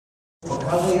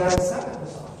perkara yang sangat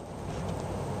besar,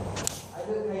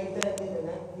 ada kaitannya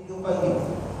dengan kehidupan kita.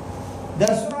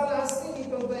 Dan surah Al-Asr ini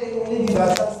tuan-tuan ini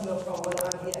dibaca selama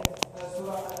ayat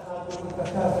surah Al-Hakumut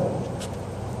Takatsur.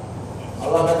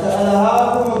 Allah kata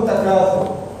Al-Hakumut Takatsur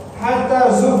hatta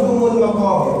zurtumul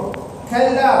maqabir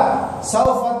kalla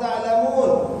sawfa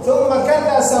ta'lamun thumma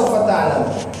kalla sawfa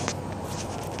ta'lamun.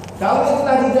 Kamu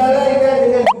telah dilalaikan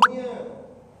dengan dunia,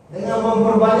 dengan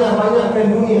memperbanyak-banyakkan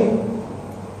dunia,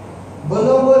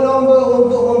 berlomba-lomba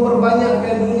untuk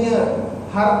memperbanyakkan dunia,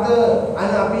 harta,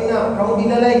 anak pinak. Kamu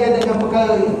dilalaikan dengan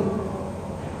perkara ini.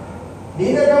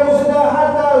 Bila kamu sudah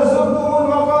hatta zurtumul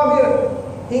maqabir,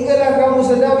 hinggalah kamu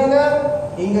sedar bila,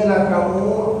 hinggalah kamu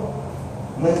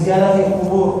menziarahi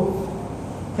kubur.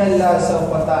 Kalla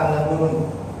sawfa ta'lamun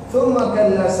thumma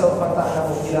kalla sawfa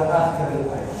ta'lamun ila akhir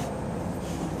ayat.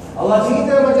 Allah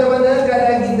cerita macam mana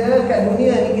keadaan kita kat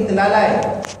dunia ni, kita lalai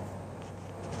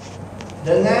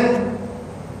dengan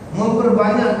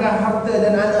memperbanyakkan harta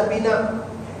dan anak pinak.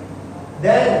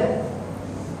 Dan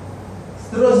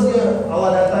seterusnya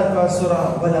Allah datangkan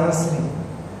surah Al-Asr,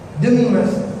 demi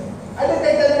masa. Ada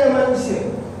kaitan dengan manusia,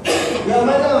 yang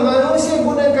mana manusia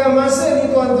gunakan masa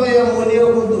ni tuan-tuan yang mulia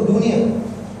untuk dunia.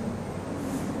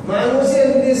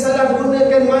 Manusia dia salah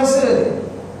gunakan masa dia.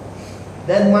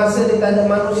 Dan masa dia tak ada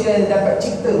manusia yang dapat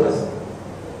cipta masa.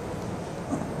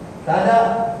 Tak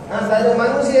ada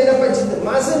manusia yang dapat cipta.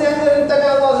 Masa ni ada di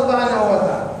tangan Allah Subhanahu Wa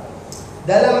Taala.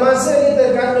 Dalam masa ni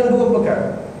terkandung dua perkara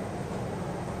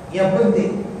yang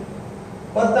penting.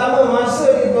 Pertama, masa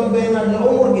ni tuan-tuan adalah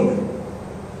umur kita.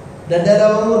 Dan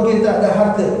dalam umur kita ada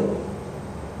harta.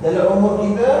 Dalam umur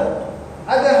kita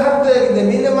ada harta kita.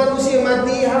 Bila manusia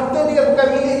mati, harta dia bukan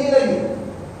milik dia lagi.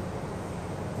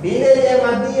 Bila dia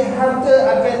mati, harta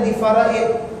akan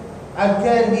difaraid,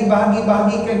 akan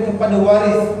dibahagi-bahagikan kepada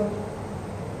waris.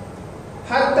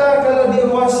 Hatta kalau dia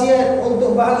wasiat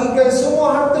untuk bahagikan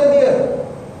semua harta dia,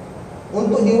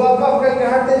 untuk diwakafkan ke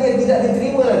harta dia, tidak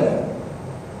diterima lagi.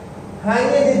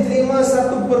 Hanya diterima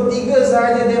 1/3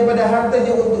 sahaja daripada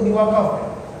hartanya untuk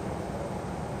diwakafkan.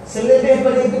 Selebih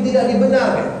daripada itu tidak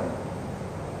dibenarkan.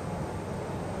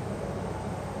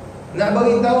 Nak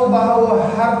beritahu bahawa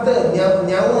harta,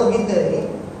 nyawa kita ni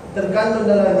terkandung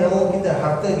dalam nyawa kita,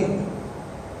 harta kita.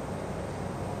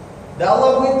 Dan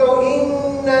Allah beritahu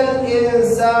innal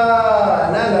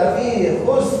insana lafi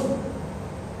khusr.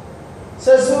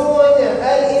 Sesungguhnya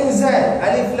al-insan,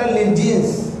 alif lam lil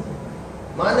jins,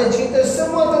 mana cerita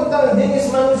semua tentang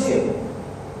jenis manusia.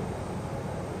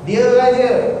 Dia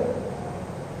raja,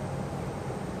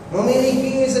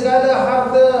 memiliki segala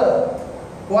harta,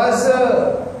 kuasa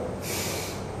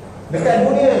dekat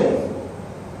dunia ni.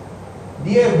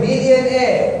 Dia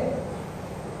billionaire,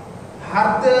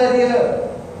 harta dia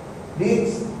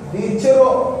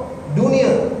diceruk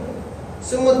dunia,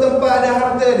 semua tempat ada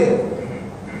harta dia.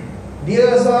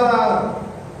 Dia seorang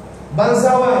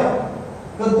bangsawan,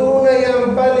 keturunan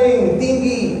yang paling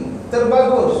tinggi,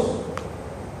 terbagus.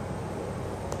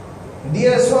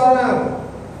 Dia seorang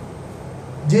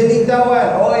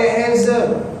jelitawan, orang yang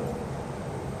handsome,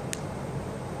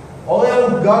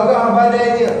 orang gagah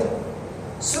badannya.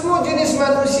 Semua jenis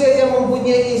manusia yang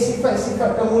mempunyai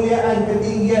sifat-sifat kemuliaan,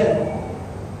 ketinggian,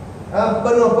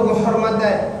 penuh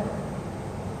penghormatan,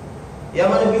 yang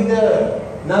mana kita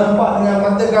nampak dengan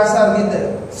mata kasar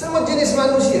kita. Semua jenis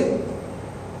manusia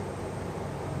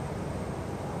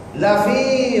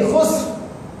lafi khusr.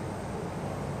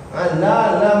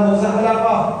 La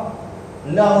muzahlaqah,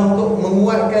 la untuk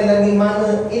menguatkan lagi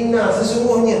mana, inna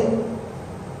sesungguhnya.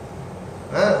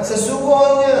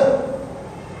 Sesungguhnya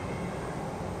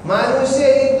manusia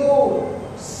itu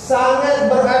sangat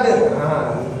berada.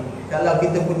 Kalau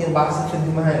kita punya bahasa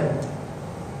terjemahan,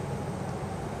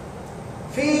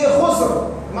 fi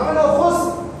khusr. Makna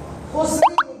khusr,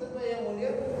 khusrin tuan-tuan yang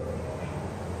mulia,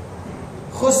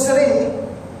 khusrin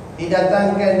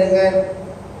didatangkan dengan,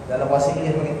 dalam bahasa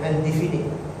Inggeris panggil undefinite.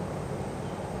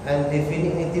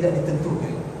 Undefinite ni tidak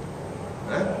ditentukan.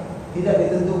 Tidak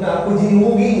ditentukan apa jenis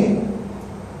ruginya.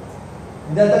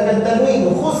 Didatangkan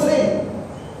tanwin, khusrin.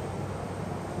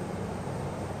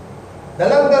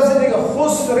 Dalam tafsir dia,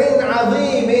 khusrin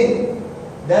azimin,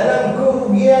 dalam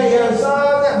kerugian yang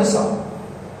sangat besar.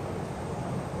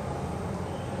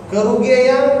 Kerugian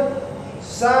yang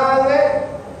sangat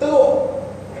teruk.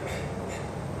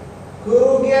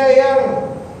 Kerugian yang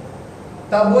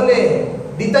tak boleh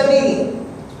ditandingi.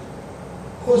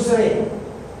 Khusrin.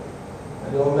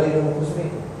 Ada orang lain nama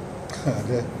khusrin?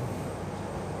 Ada.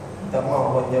 Tak mahu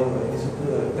buat jauh, dia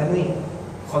suka tanwin.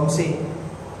 Khamsin,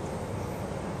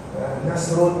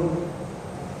 Nasrun,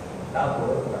 tak apa,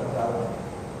 tak tahu.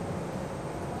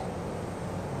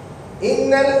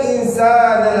 innal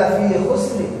insana lafi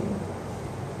khusr.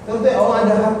 Tuan-tuan, orang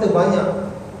ada harta banyak,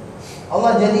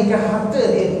 Allah jadikan harta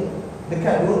dia ni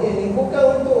dekat dunia ni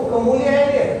bukan untuk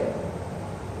kemuliaan dia.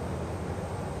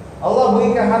 Allah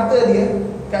berikan harta dia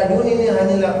kat dunia ni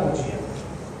hanyalah ujian.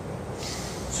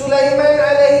 Sulaiman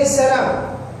alaihi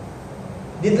salam,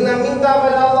 dia telah minta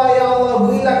pada Allah, ya Allah,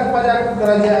 berilah kepada aku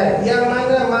kerajaan yang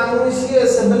mana manusia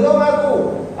sebelum aku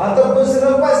ataupun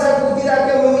selepas aku tidak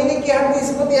akan memiliki hati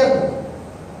seperti aku.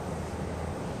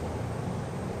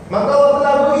 Maka Allah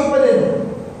telah beri pada dia.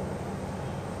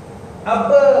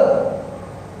 Apa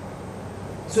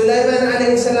Sulaiman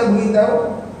alaihissalam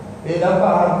beritahu? Dia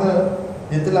dapat harta,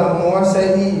 dia telah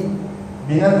menguasai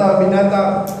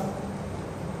binatang-binatang,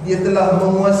 dia telah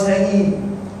menguasai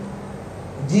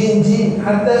jin-jin,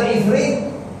 harta ifrit.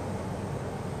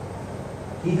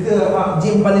 Kita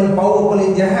jin paling power,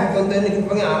 paling jahat, tuan-tuan ni kita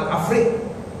panggil afrit.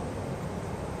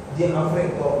 Jin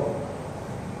afrit tu,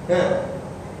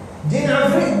 jin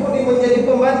afrit pun dia menjadi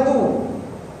pembantu,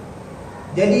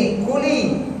 jadi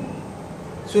kuli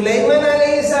Sulaiman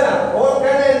alaihissalam, orang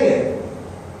kanan dia.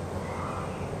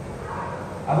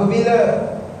 Apabila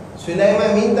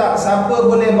Sulaiman minta siapa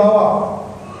boleh bawa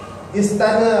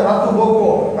istana Ratu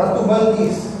Boko, Ratu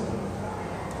Balkis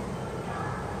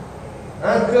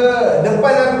ke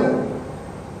depan aku,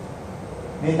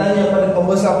 dia tanya pada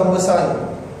pembesar-pembesar ni,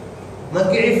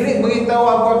 maka Ifrit beritahu,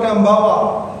 aku akan bawa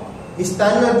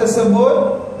istana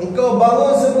tersebut, engkau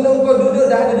bangun sebelum kau duduk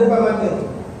dah ada depan mata ni.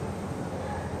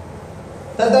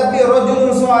 Tetapi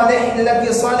rajulun salih,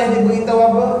 lelaki salih, dia beritahu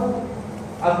apa?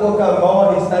 Aku akan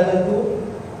bawa istana tu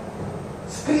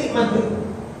sekelip mata.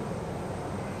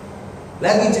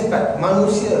 Lagi cepat.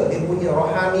 Manusia, dia punya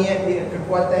rohaniat dia,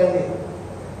 kekuatan dia,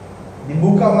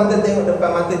 dibuka mata, tengok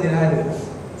depan mata dia dah ada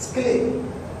sekelip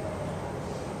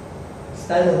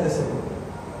istana tersebut.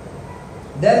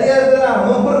 Dan dia telah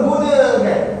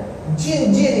mempergunakan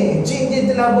jin-jin ni.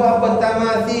 Jin-jin telah buat apa?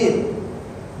 Tamathil,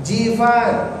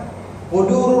 jifan,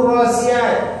 udurur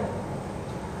rasiat.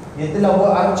 Dia telah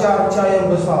buat arca-arca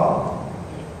yang besar.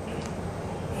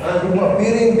 Dia buat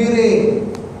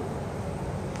piring-piring.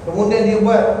 Kemudian dia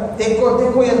buat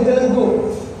teko-teko yang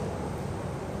telengkuk.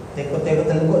 Teko-teko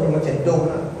telengkuk dia macam dom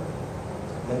lah,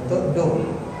 bentuk dom.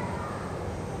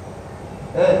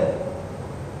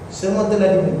 Semua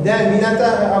telah dan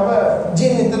binatang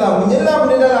jin ni telah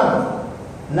menyelam di dalam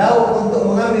laut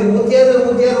untuk mengambil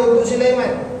mutiara-mutiara untuk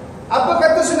Sulaiman. Apa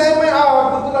kata Sulaiman?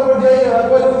 Aku telah berjaya,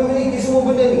 aku ada memiliki semua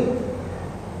benda ni.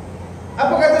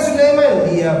 Apa kata Sulaiman?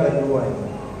 Dia berduai,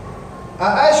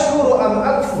 aashkuru am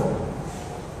akfur.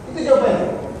 Itu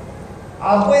jawapannya.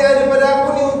 Apa yang ada pada aku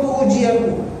ni untuk uji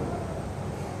aku.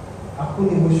 Aku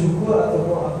ni bersyukur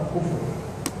ataupun aku kufur.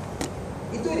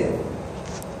 Itu dia.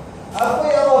 Apa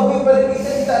yang Allah beri pada kita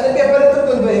ni tak lebih pada tu,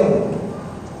 tuan-tuan yang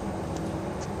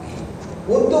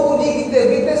untuk uji kita.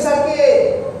 Kita sakit,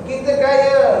 kita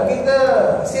kaya, kita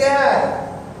sihat.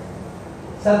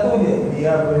 Satu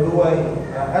dia berduai,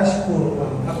 ashkur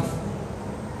am akfur.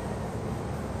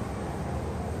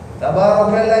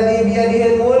 Tabarakalladzi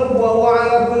biyadihil mulk wa huwa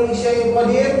 'ala kulli syai'in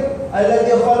qadir,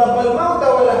 alladzi khalaqal mauta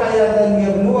wal hayata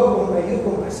liyabluwakum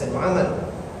ayyukum ahsanu 'amala.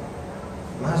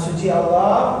 Maha suci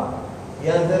Allah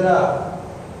yang telah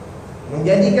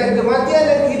menjadikan kematian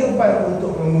dan kehidupan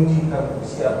untuk menguji kamu,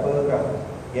 siapakah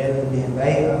yang lebih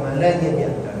baik amalannya di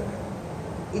antara kamu.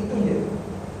 Itu je.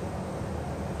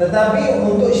 Tetapi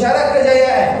untuk syarat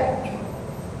kejayaan,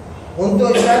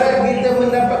 untuk syarat kita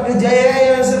mendapat kejayaan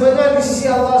yang sebenar di sisi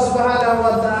Allah Subhanahu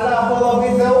wa taala, apa Allah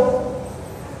beritahu?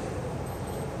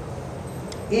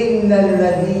 Innal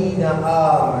ladzina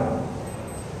amanu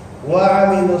wa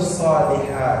 'amilus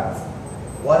shalihat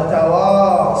wa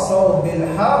tawasaw bil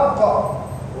haqq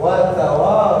wa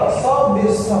tawasaw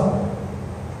bis sabr.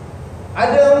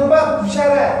 Ada 4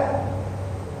 syarat,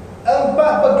 4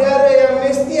 perkara yang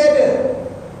mesti ada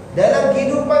dalam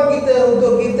kehidupan kita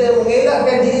untuk kita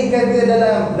mengelakkan diri kita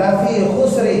dalam lafi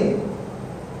khusri,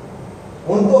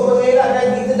 untuk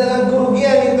mengelakkan kita dalam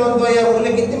kerugian ni, tuan-tuan yang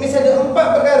mulia. Kita mesti ada 4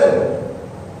 perkara.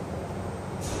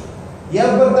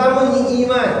 Yang pertama ni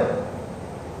iman.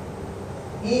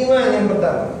 Iman yang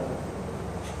pertama.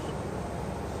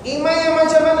 Iman yang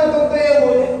macam mana, tuan-tuan yang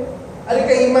mulia?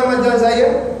 Adakah iman macam saya?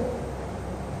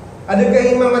 Adakah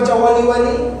iman macam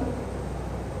wali-wali?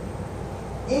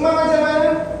 Iman macam mana?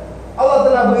 Allah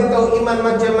telah beritahu iman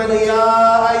macam mana. Ya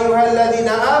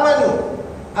ayyuhalladzina amanu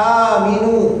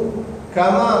aminu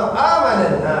kama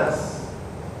amanan nas.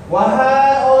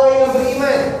 Wahai orang yang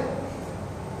beriman,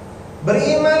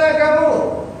 berimanlah kamu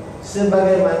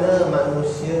sebagaimana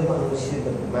manusia-manusia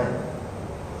beriman.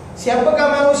 Siapakah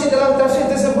manusia dalam tafsir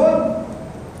tersebut?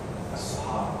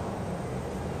 Ashab.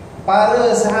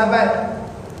 para sahabat.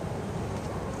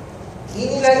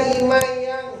 Inilah iman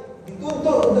yang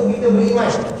dituntut untuk kita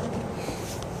beriman.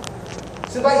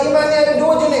 Sebab iman ni ada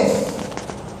dua jenis.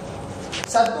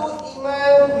 Satu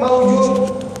iman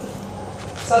maujud,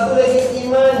 satu lagi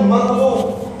iman makhluk.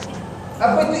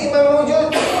 Apa itu iman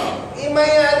maujud? Iman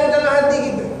yang ada dalam hati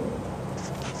kita.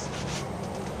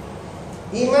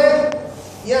 Iman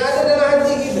yang ada dalam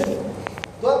hati kita.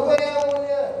 Tuan-tuan yang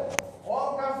mulia,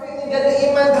 orang kafir ni dia ada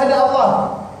iman terhadap Allah,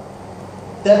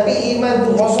 tapi iman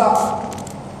tu rosak.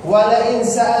 Wala in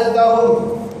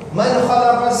sa'altahum man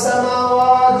khalaqas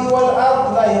samawati wal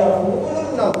ard la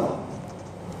yaqulunna Allah.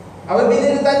 Apabila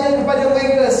ditanya kepada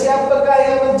mereka, siapakah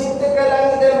yang menciptakan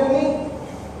langit dan bumi,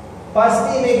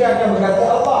 pasti mereka akan berkata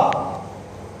Allah.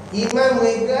 Iman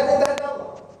mereka ada terhadap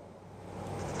Allah.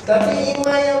 Tapi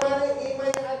iman yang mana? Iman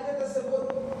yang ada tersebut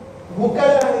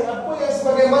bukanlah apa yang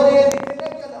sebagaimana yang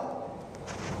dikenakan Allah.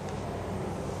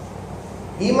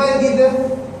 Iman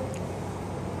kita,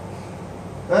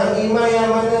 iman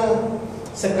yang mana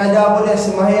sekadar boleh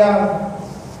sembahyang,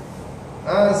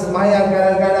 sembahyang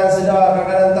kadang-kadang sedar,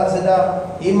 kadang-kadang tak sedar.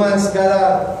 Iman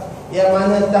sekadar yang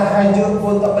mana tahajud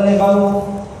pun tak boleh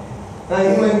bangun.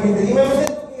 Iman kita, iman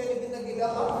macam tu yang dikenakan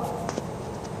Allah.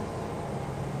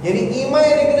 Jadi iman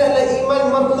yang dikenal adalah iman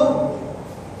makhluk,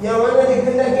 yang mana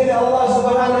dikenakan Allah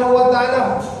Subhanahu wa taala.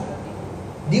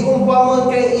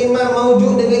 Diumpamakan iman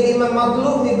maujud dengan iman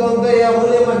makhluk ni tuan-tuan yang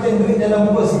boleh macam duit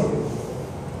dalam pos.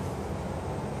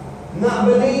 Nak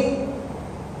beli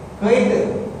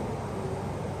kereta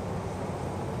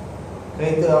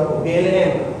apa?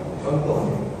 BLM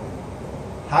contohnya,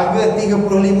 harga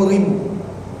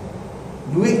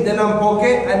 35,000. Duit dalam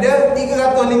poket ada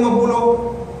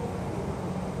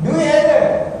 350. Duit ada,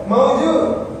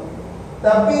 maujud,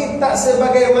 tapi tak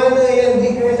sebagaimana yang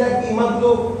dikehendaki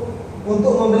makhluk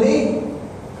untuk membeli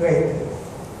kereta.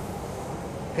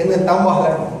 Kena tambah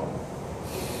lagi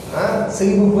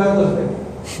 1,000 lagi.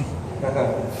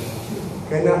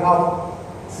 Kena up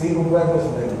 1,000 lagi,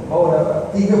 baru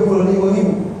dapat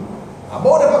 35,000.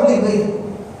 Baru dapat beli kereta.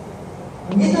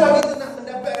 Begitulah kita nak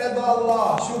mendapat redha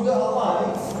Allah, syurga Allah ni.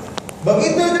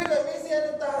 Begitu juga mesti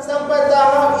ada tahap sampai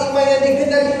tahap iman yang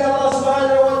dikehendaki Allah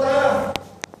Subhanahu wa taala.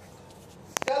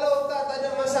 Kalau tak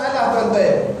ada masalah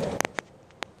tuan-tuan.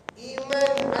 Iman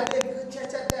ada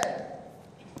kecacatan,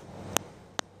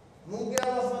 mungkin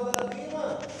Allah SWT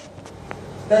terima,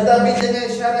 tetapi dengan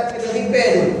syarat kena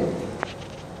repair dulu.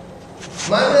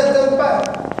 Mana tempat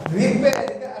repair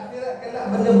dekat akhirat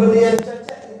kelak benda-benda yang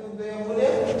cacat ni tuan-tuan yang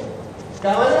mulia?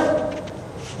 Kat mana?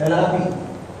 Dalam api.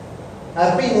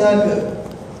 Api neraka.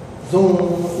 Zoom.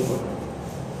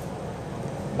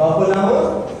 Berapa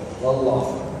lama?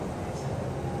 Wallah.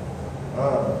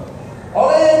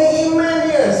 Orang yang beriman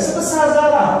dia sebesar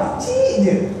zarah, kecil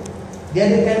je. Dia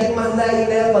ada kalimah la ilaha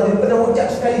illallah, dia pernah ucap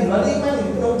sekali. Mana iman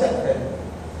dia pernah ucap sekali.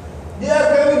 Dia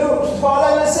akan hidup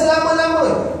soalannya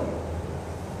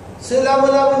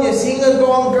selama-lamanya, sehingga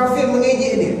orang kafir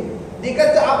mengejek dia. Dia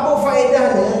kata, apa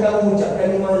faedahnya kamu ucap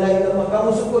kalimah la ilaha illallah? Kamu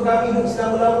suka kami hidup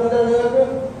selama-lamanya dalam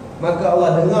neraka? Maka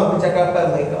Allah dengar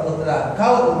percakapan mereka. Allah telah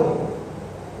kaut mereka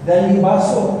dan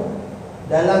dibasuh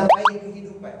dalam air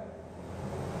kehidupan.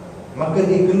 Maka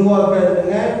dikeluarkan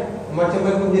dengan macam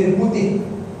mereka menjadi putih,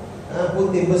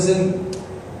 putih berseri.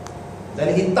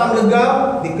 Dari hitam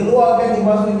legam dikeluarkan,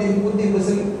 dibasuh menjadi putih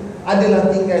berseri.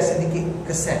 Adalah tinggal sedikit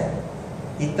kesan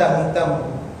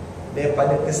hitam-hitam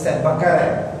daripada kesan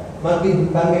bakaran. Maka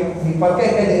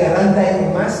dipakaikan dengan rantai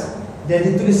emas dan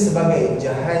ditulis sebagai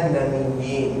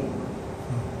Jahannamiyyin.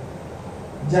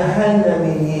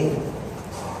 Jahannamiyyin.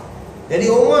 Jadi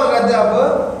Umar kata apa?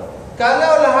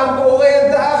 Kalaulah aku orang yang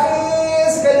terakhir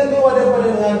sekali keluar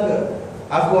daripada neraka,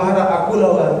 aku harap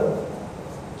akulah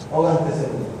orang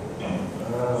tersebut.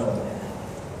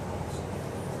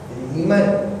 Jadi iman,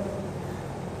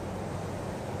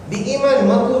 di iman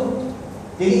makhluk.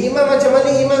 Jadi iman macam mana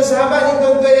iman sahabat ni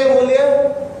tuan-tuan yang mulia?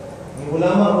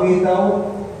 Ulama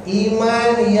beritahu, iman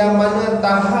yang mana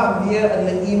tahap dia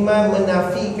adalah iman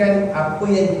menafikan apa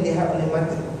yang dilihat oleh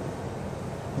mata.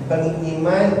 Dipanggil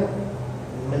iman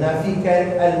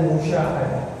menafikan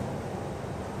al-musyahadah.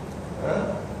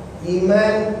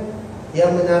 Iman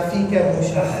yang menafikan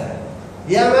musyahadah,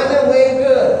 yang mana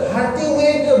mereka, hati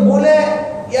mereka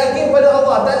bulat, yakin pada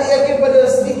Allah, tak ada yakin pada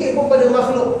sedikit pun pada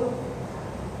makhluk.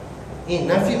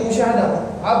 Nafi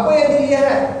musyahadah. Apa yang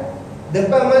dilihat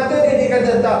depan mata dia, dia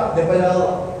kata tak daripada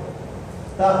Allah,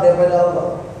 tak daripada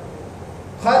Allah.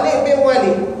 Khalid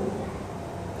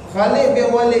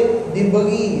bin Walid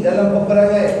diberi dalam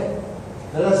peperangan,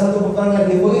 dalam satu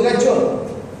peperangan diberi racun.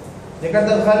 Dia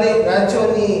kata, Khalid,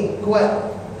 racun ni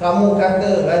kuat. Kamu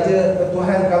kata raja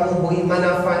Tuhan kamu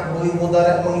manfaat, beri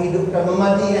mudarat, menghidupkan,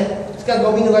 mematikan. Sekarang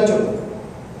kau minum racun.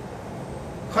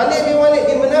 Khalid bin Walid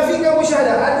dia menafikan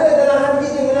musyahadah. Ada dalam hati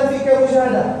dia menafikan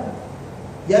musyahadah,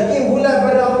 yakin bulat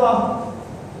pada Allah.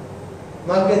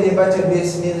 Maka dia baca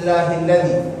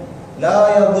Bismillahilladzi la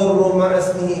yadurru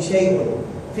ma'asmihi syai'un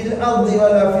fil ardi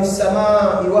wala fis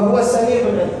sama'i wa huwa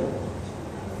as-sami'ul 'alim.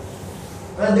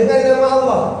 Dengan nama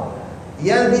Allah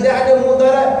yang tidak ada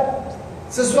mudarat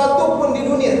sesuatu pun di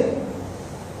dunia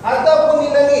ataupun di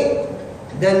langit,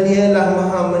 dan dialah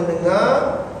maha mendengar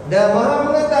dan maha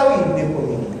mengetahui. Dia pun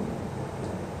ini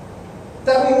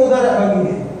tapi mudarat bagi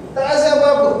dia, tak rasa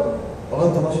apa-apa.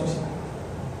 Orang termasuk sini.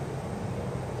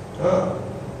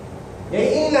 Yang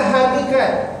inilah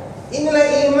hakikat, inilah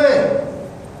iman,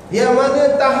 yang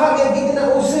mana tahap yang kita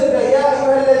nak usahakan. Ya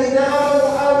ayyuhallazina amanu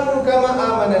aminu kama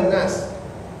amanan nas.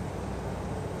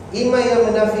 Iman yang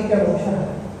menafikan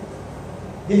musyahadah.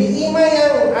 Jadi iman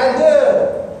yang ada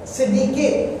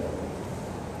sedikit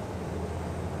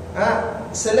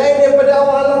selain daripada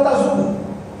Allah, Allah tak suka.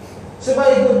 Sebab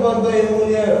itu tuan-tuan yang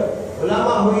mulia,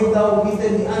 ulama beritahu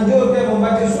kita dianjurkan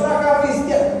membaca surah Kahfi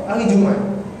setiap hari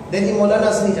Jumaat. Dan Maulana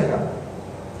sendiri cakap,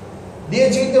 dia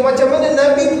cerita macam mana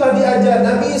Nabi telah diajar,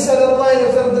 Nabi SAW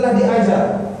telah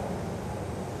diajar.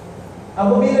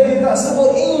 Apabila dia tak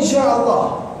sebut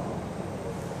insya-Allah,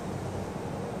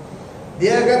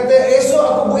 dia kata esok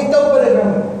aku beritahu pada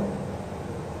kamu.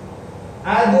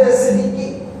 Ada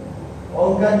sedikit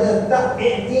orang kata tak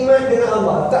iktimad dengan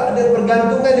Allah, tak ada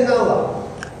pergantungan dengan Allah,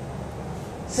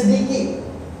 sedikit.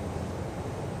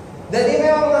 Dan dia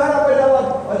memang mengharap pada Allah.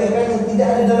 Oleh kerana tidak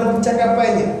ada dalam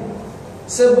percakapannya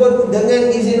sebut dengan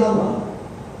izin Allah.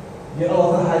 Dia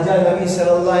Allah hajar Nabi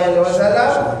SAW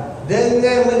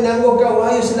dengan menangguhkan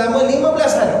wahyu selama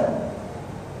 15 hari.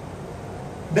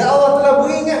 Dan Allah telah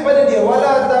beringat pada dia,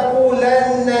 wala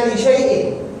taqulanna li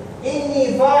syai'in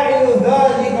inni fa'ilu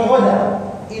dzalika ghadan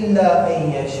illa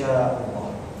an yasha Allah.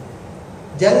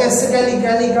 Jangan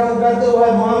sekali-kali kamu kata,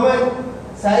 wahai Muhammad,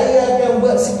 saya akan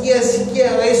buat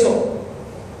sekian-sekian esok,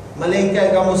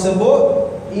 melainkan kamu sebut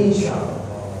insya-Allah.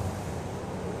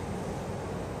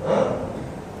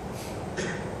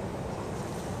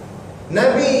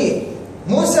 Nabi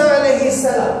Musa alaihi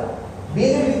salam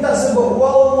bila dia tak sebut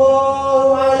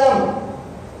wallahu alam,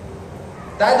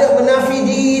 tak ada menafi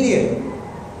diri dia,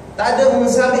 tak ada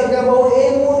mensabitkan bahawa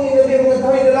ilmu ni lebih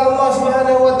mengetahui dalam Allah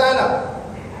Subhanahu wa taala,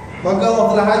 maka Allah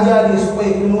telah ajar dia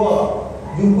supaya keluar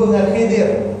jumpa dengan Khidir,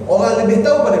 orang lebih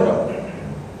tahu pada kamu.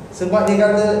 Sebab dia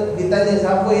kata, ditanya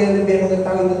siapa yang lebih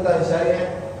mengetahui tentang syariat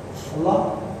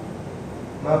Allah,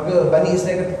 maka Bani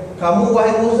Israel kata, kamu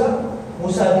wahai Musa.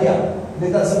 Musa diam, dia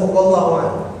tak sebut wallahu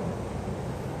a'lam.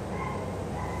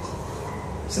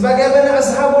 Sebagaimana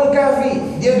Ashabul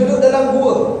Kahfi, dia duduk dalam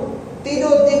gua,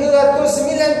 tidur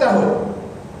 309 tahun.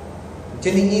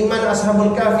 Jadi iman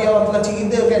Ashabul Kahfi Allah telah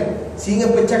ceritakan,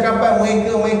 sehingga percakapan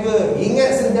mereka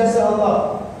ingat sentiasa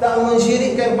Allah, tak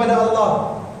mensyirikkan pada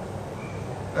Allah.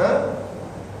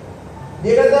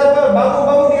 Dia kata apa?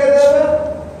 Bangun-bangun dia kata apa?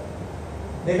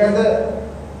 Dia kata,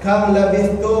 kam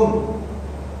labithtum?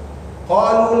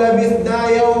 Qalu labithna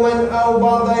yawman aw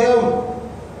ba'da yawm.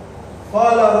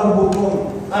 Qala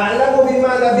rabbukum a'lamu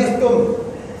bima labithtum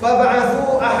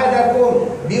fab'athu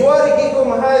ahadakum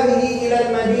biwarikikum hadhihi ila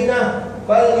al-madinah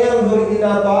falyanzur ila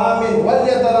ta'amin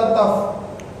walyatalattaf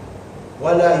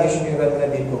wala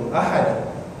yushbiranna bikum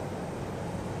ahada.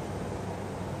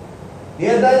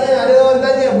 Dia tanya, ada orang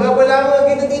tanya, berapa lama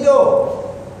kita tidur?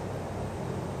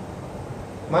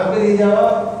 Maka dia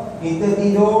jawab, kita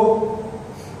tidur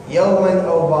yauman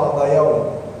aw ba'da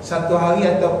yaum, satu hari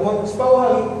ataupun separuh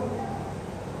hari.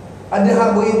 Ada hak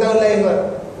beritahu lain kan?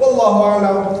 Wallahu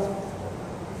a'lam.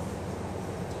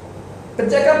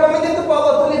 Percakapan macam tu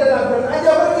Allah tulis dalam Al-Quran,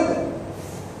 ajar pada kita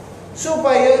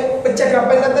supaya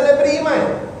percakapan datang daripada iman,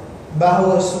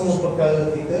 bahawa semua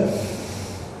perkara kita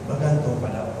bergantung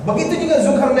pada Allah. Begitu juga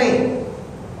Zulkarnain.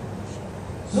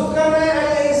 Zulkarnain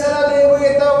alaihi salam dia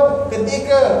beritahu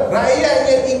ketika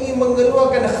rakyatnya ingin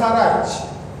mengeluarkan kharaj,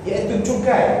 iaitu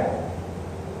cukai,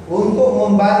 untuk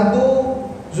membantu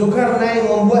Zulkarnain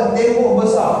membuat tembok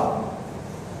besar,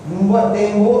 membuat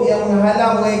tembok yang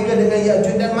menghalang mereka dengan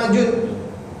Ya'juj dan Ma'juj.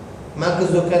 Maka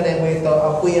Zulkarnain beritahu,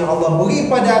 apa yang Allah beri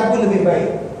pada aku lebih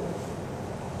baik.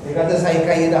 Dia kata, saya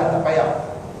kaya dah, tak payah.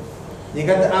 Dia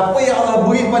kata, apa yang Allah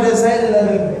beri pada saya adalah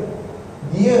lebih baik.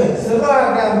 Dia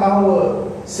serahkan bahawa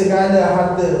segala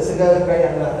harta, segala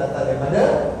kekayaan adalah datang daripada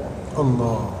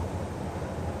Allah.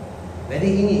 Jadi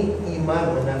ini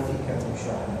iman menafikan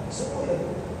musyahadah. Semua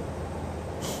itu.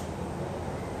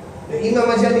 Dan iman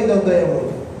macam ni tuan-tuan yang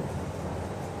mulia.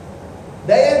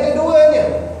 Dan yang keduanya,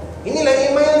 inilah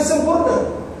iman yang sempurna.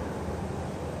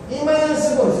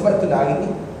 hari ni.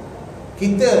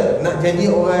 Kita nak jadi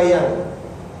orang yang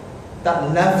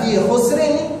tak lafi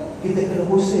khusrin ni, kita kena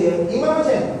usaha yang iman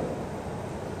macam ni.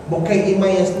 Bukan iman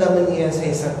yang selama ni yang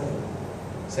saya satu.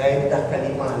 Saya dah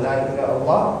kalimah la ilaha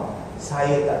illallah,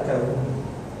 saya takkan rugi.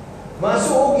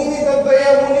 Masuk rugi ni tuan-tuan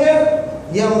yang mulia,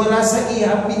 yang merasai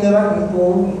api neraka itu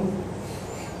rugi.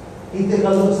 Kita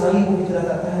kalau sehari pun kita dah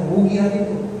tak tahan, rugi hari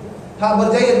itu. Hak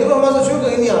berjaya terus masuk syurga,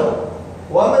 ini apa?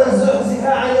 Wa man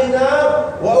zuhziha 'anil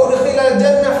nar wa udkhila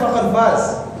al-jannah faqad faz.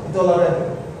 Itu Allah kata.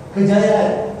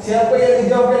 Kejayaan. Siapa yang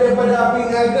dijauhkan daripada api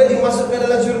neraka dimasukkan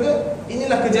dalam syurga,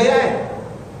 inilah kejayaan.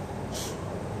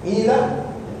 Inilah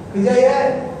kejayaan.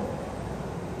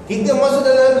 Kita masuk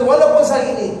dalam neraka walaupun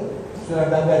sehari ini sudah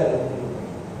gagal.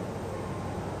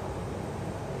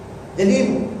 Jadi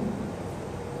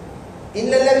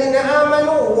innal ladzina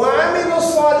amanu wa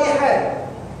 'amilus shalihat,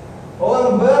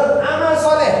 orang beramal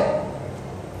soleh.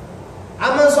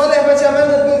 Amal soleh macam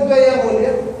mana tuan-tuan yang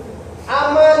mulia?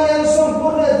 Amal yang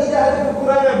sempurna, tidak ada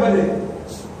kekurangan pada.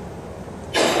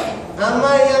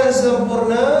 Amal yang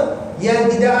sempurna, yang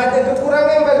tidak ada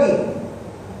kekurangan bagi.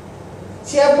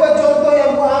 Siapa contoh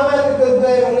yang buat amal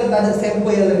tuan-tuan yang mulia? Tak ada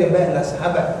sampel yang lebih baiklah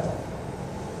sahabat.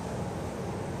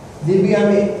 Dia pergi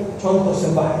ambil contoh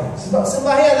sembahyang. Sebab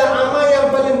sembahyang adalah amal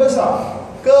yang paling besar,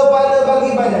 kepala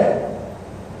bagi badan.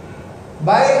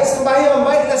 Baik sembahyang,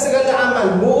 baiklah segala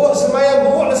amal. Buruk sembahyang,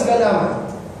 buruklah segala amal.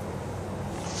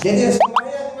 Jadi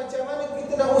sembahyang macam mana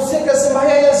kita nak usahakan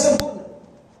sembahyang yang sempurna.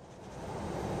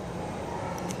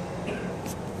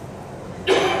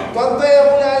 Tuan-tuan yang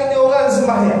mulia, hari ni orang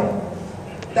sembahyang,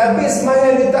 tapi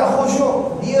sembahyang dia tak khusyuk,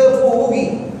 dia pun rugi.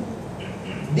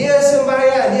 Dia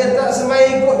sembahyang, dia tak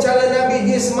sembahyang ikut cara Nabi,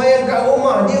 dia sembahyang kat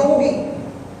rumah, dia rugi.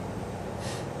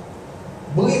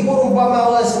 Beri pun umpama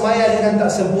orang sembahyang dengan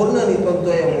tak sempurna ni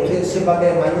tuan-tuan yang mulia,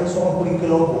 sebagaimana seorang pergi ke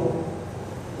lombok,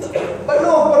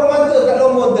 penuh permata kat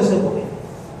lombok tersebut.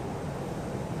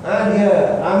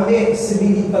 Dia ambil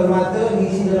sebiji permata,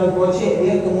 diisi dalam gocek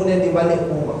dia, kemudian dibalik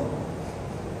ke rumah.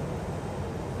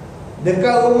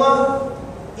 Dekat rumah,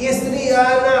 isteri,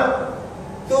 anak,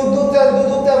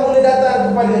 tuntutan-tuntutan mula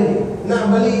datang kepada dia. Nak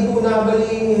beli itu, nak beli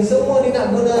ini, semua dia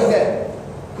nak gunakan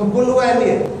keperluan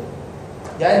dia.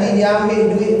 Jadi dia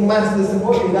ambil duit emas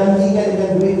tersebut, digantikan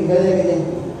dengan duit digantikan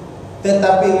itu.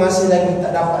 Tetapi masih lagi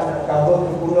tak dapat nak cover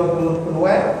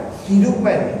keperluan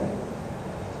kehidupan dia.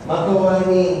 Maka orang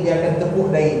ni dia akan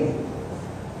tepuk dahi dia.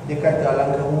 Dia kata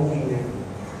alangkah ruginya.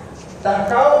 Tak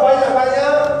kau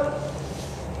banyak-banyak,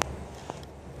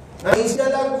 isi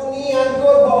dalam kuni,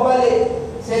 angkut, bawa balik,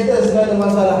 settle segala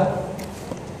masalah.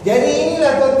 Jadi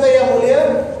inilah tuan-tuan yang mulia,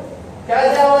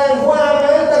 keadaan orang yang buat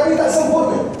amal tapi tak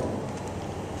sempurna.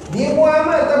 Dia buat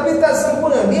amal tapi tak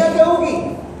sempurna, dia akan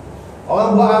rugi.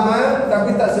 Orang buat amal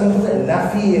tapi tak sempurna,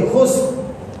 lafi khus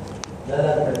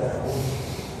dalam kata.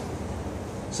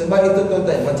 Sebab itu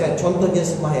tuan-tuan, macam contohnya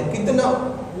sembahyang, kita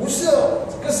nak usaha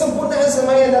kesempurnaan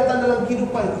sembahyang datang dalam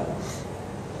kehidupan kita.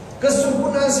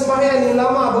 Kesempurnaan sembahyang ni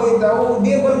ulama beritahu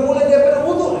dia bermula daripada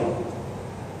wuduk.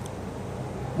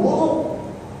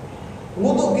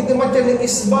 Wuduk kita macam ni,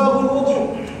 isbabul wuduk.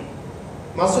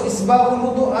 Masuk isbabul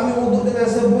wuduk, ambil wuduk dengan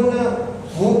sempurna.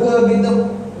 Muka kita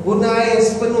guna air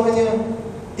sepenuhnya,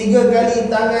 3 kali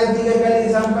tangan, 3 kali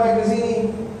sampai ke sini.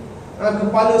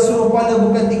 Kepala, seluruh kepala,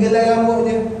 bukan 3 helai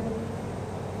rambutnya.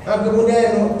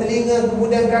 Kemudian telinga,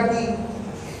 kemudian kaki.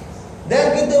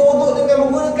 Dan kita wuduk dengan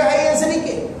menggunakan air yang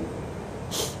sedikit.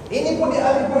 Ini pun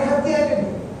diambil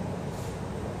perhatian.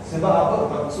 Sebab apa?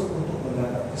 Maksud untuk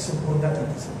mengharap kesempurnaan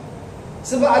tersebut.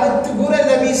 Sebab ada teguran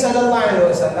Nabi SAW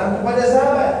kepada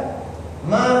sahabat.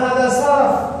 Ma hadha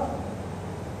saraf.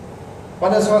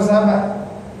 Pada seorang sahabat,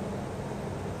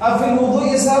 afil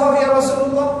wudu'i saraf ya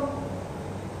Rasulullah?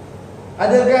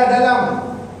 Adakah dalam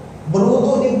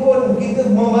berwuduk ni pun kita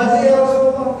membazir ya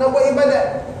Rasulullah, nak buat ibadat?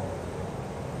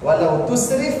 Walau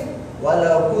tusrif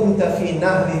walau kunta fi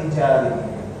nahrin jari.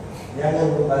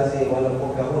 Jangan membazir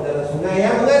walaupun kamu dalam sungai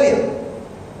yang mengalir.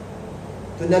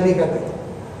 Tu Nabi kata.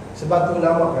 Sebab tu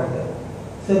ulama kata,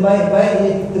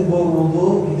 sebaik-baiknya kita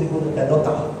berwuduk, kita gunakan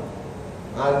nota.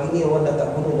 Hari ni orang dah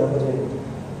tak guna dah benda ni.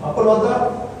 Apa nota?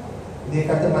 Dia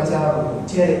kata macam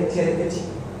cerit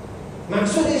kecil.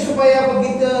 Maksudnya supaya apa,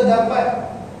 kita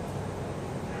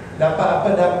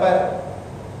dapat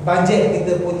bajet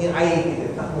kita punya air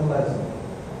kita, tak membazir.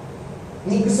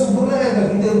 Ni kesempurnaan kan,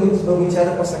 kita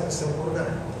berbicara pasal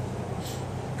kesempurnaan.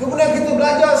 Kemudian kita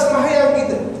belajar sembahyang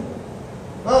kita.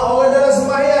 Orang dalam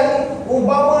sembahyang ni,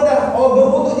 umpama dah orang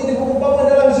berwuduk jadi umpama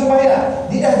dalam sembahyang,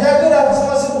 dia dah jaga dah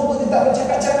semasa berwuduk, dia tak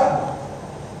bercakap-cakap.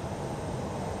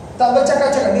 Tak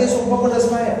bercakap-cakap, dia seumpama dah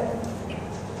sembahyang.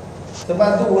 Sebab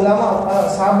tu ulama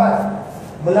sahabat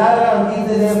melarang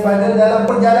kita daripada dalam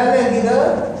perjalanan kita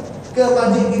ke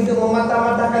masjid kita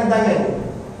mematah-matahkan tangan.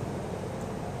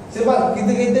 Sebab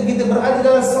kita berada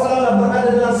dalam seolah-olah berada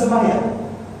dalam sembahyang.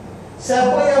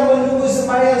 Siapa yang menunggu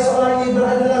sembahyang seorang yang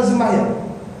berada dalam sembahyang?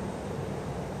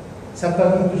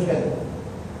 Sampai begitu sekali.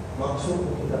 Maksud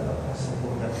untuk dapat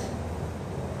sempurna.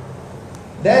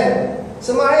 Dan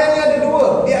sembahyang ada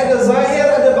dua. Dia ada zahir,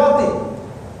 ada batin.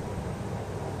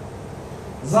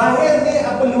 Zahir ni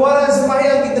apa luaran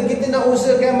sembahyang kita. Kita nak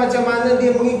usahakan macam mana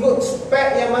dia mengikut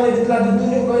spek yang mana dia telah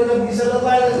ditunjuk oleh Nabi sallallahu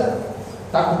alaihi wasallam.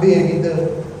 Takbir kita,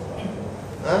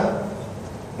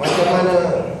 macam mana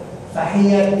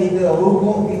tahiyat kita,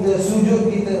 rukuk kita, sujud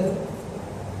kita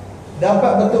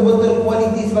dapat betul-betul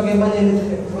kualiti sebagaimana yang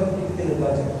kita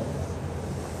baca.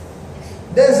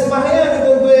 Dan sembahyang ni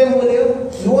tuan-tuan yang mulia,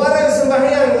 luaran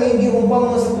sembahyang ni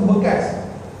diumpama satu bekas.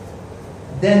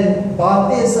 Dan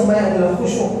batin sembahyang adalah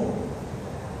khusyuk.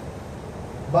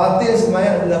 Batin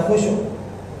sembahyang adalah khusyuk.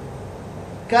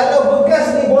 Kalau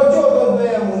bekas ni bocor tuan-tuan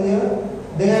yang mulia,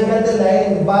 dengan kata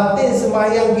lain, batin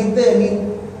sembahyang kita ni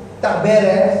tak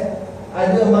beres,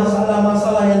 ada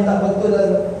masalah-masalah yang tak betul, dan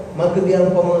maka dia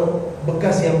umpama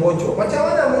bekas yang bocor. Macam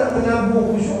mana nak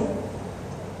menampung khusyuk?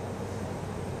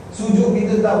 Sujud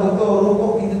kita tak betul,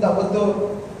 rukuk kita tak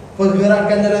betul,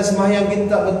 pergerakan dalam sembahyang kita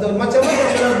tak betul. Macam mana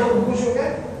nak menampung khusyuk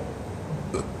kan?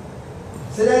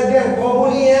 Sedangkan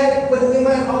qabuliat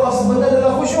penerimaan Allah sebenarnya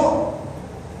adalah khusyuk.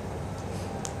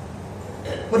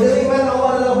 Penerimaan Allah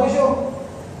adalah khusyuk.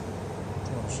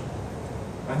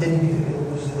 Jadi kita kena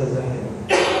usaha zahir.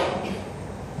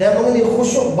 Dan mengenai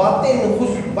khusyuk batin,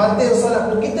 batin solat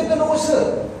pun kita kena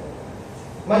usaha.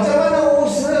 Macam mana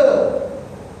usaha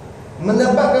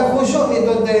mendapatkan khusyuk ni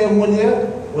tuan-tuan yang mulia?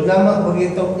 Ulama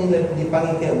beritahu ni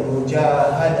dipanggil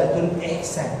mujahadatul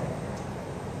ihsan.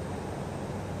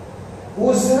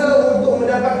 Usaha untuk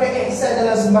mendapatkan ihsan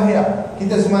dalam sembahyang.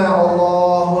 Kita sembahyang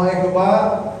Allahu Akbar,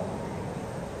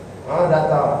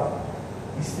 datang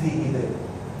isteri kita,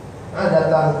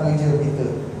 datang kerja kita,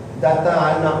 datang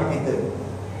anak kita,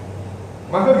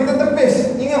 maka kita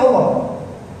tepis ingat Allah.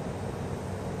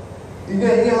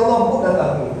 Ingat Allah pun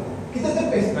datang, kita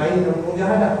tepis. Ini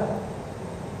mujahadah,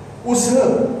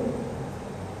 usaha.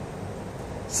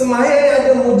 Sembahyang yang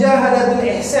ada mujahadatul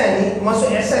ihsan ni,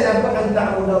 maksud ihsan apa? An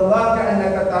ta'budallaha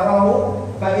ka'annaka tarahu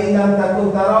fa in lam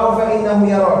takun tarahu fa innahu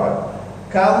yaraka.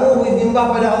 Kamu berimbah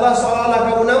pada Allah seolah-olah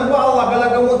kamu nampak Allah. Kalau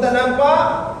kamu tak nampak,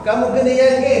 kamu kena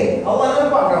yakin Allah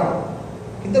nampak kamu.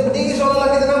 Kita berdiri seolah-olah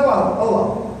kita nampak Allah.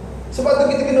 Sebab tu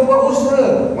kita kena buat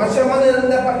usaha macam mana nak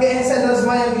dapatkan ihsan dalam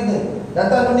sembahyang kita.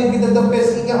 Datang dunia kita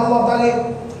tepis, ingat Allah tarik.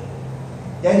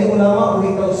 Jadi ulama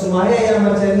beritahu sembahyang yang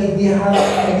macam ni diharap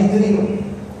akan diterima.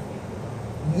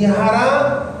 Diharap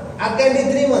akan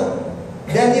diterima.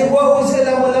 Dan dia buat usaha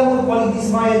lama-lama, kualiti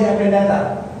sembahyang dia akan datang.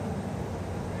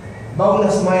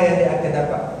 Barulah sembahyang dia akan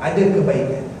dapat ada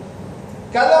kebaikan.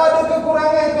 Kalau ada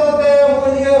kekurangan tuan-tuan yang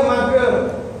mulia, maka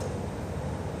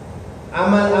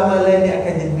amal-amalan dia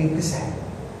akan jadi lebih kesan.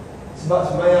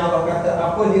 Sebab sembahyang Allah kata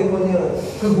apa dia punya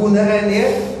kegunaan dia?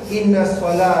 Inna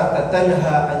solata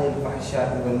tanha anil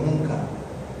fahsya'i wal munkar.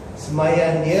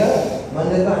 Sembahyang dia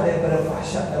mencegah daripada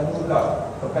fahsyat dan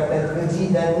munkar, perkataan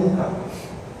keji dan munkar.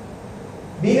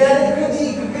 Bila ada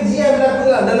kekejian berlaku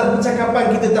dalam percakapan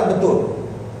kita tak betul,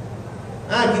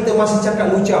 kita masih cakap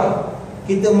lucah,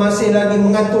 kita masih lagi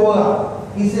mengatur orang,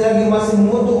 kita lagi masih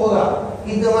mengutuk orang,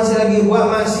 kita masih lagi buat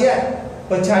maksiat,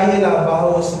 percayalah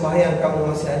bahawa sembahyang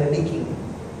kamu masih ada leaking,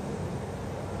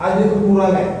 ada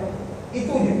kekurangan.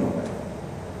 Itu je tuan.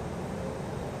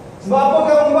 Sebab apa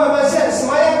kamu buat maksiat,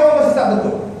 sembahyang kamu masih tak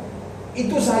betul.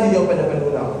 Itu sahaja jawapan daripada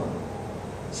ulama.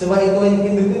 Sebab itu yang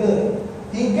kita kena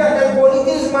tingkatkan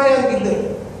kualiti sembahyang kita,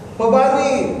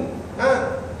 perbarui,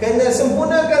 kena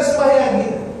sempurnakan sembahyang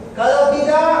kita. Kalau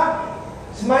tidak,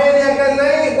 sembahyang dia akan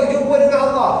naik berjumpa dengan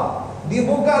Allah.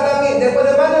 Dibuka langit,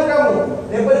 daripada mana kamu?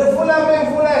 Daripada fulan bin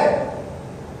fulan.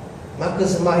 Maka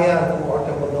sembahyang itu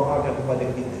akan mendoakan kepada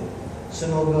kita,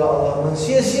 semoga Allah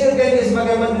mensia-siakan dia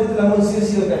sebagaimana dia telah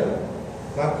mensia-siakan.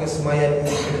 Maka sembahyang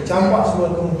ini kita campak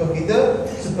semua ke muka kita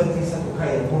seperti satu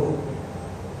kain buruk.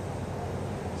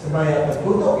 Sembahyang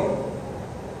tertutup ya.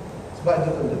 Sebab itu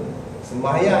tuan-tuan,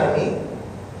 sembahyang ni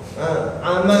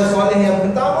amal soleh yang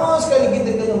pertama sekali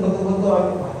kita kena betul-betul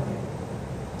ambil perhatian.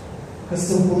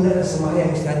 Kesempurnaan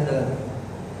sembahyang sekali dalam.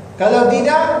 Kalau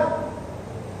tidak,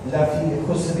 la fi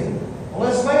khusrin.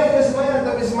 Orang sembahyang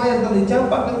tapi sembahyang tak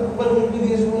dicampakkan kepada muka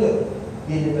dia semula,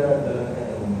 dia dalam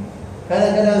keadaan.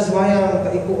 Kadang-kadang sembahyang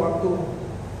tak ikut waktu,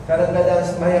 kadang-kadang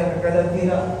sembahyang, kadang-kadang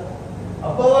tidak.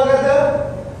 Apa Allah kata?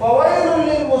 Fawailul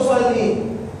lil musallin.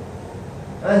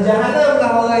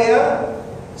 Jahanamlah orang yang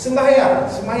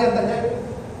Sembahyang tak jaga,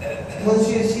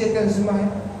 mensia-siakan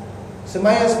sembahyang.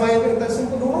 Sembahyang kita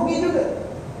sempurna, rugi juga.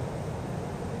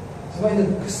 Sebab itu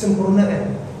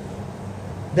kesempurnaan.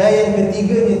 Dan yang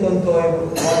ketiganya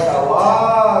tuan-tuan,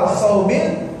 watawasau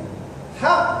bil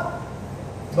haq,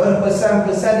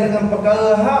 berpesan-pesan dengan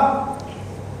perkara hak.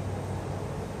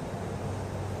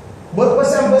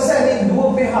 Berpesan-pesan ni dua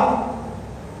pihak.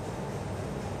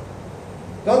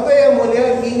 Tuan-tuan yang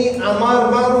mulia, ini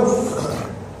amar ma'ruf,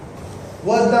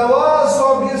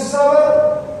 watawasau bis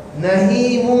sabr,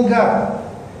 nahi munkar.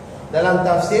 Dalam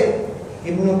tafsir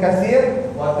Ibnu Katsir,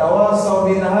 watawasau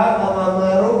bil haq amar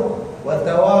ma'ruf,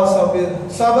 watawasau bis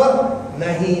sabr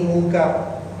nahi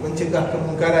munkar, mencegah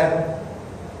kemungkaran.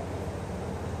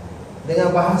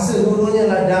 Dengan bahasa dulunya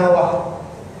lah dakwah.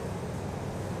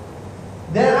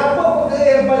 Dan apa perkara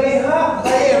yang paling hak,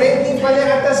 paling ranking paling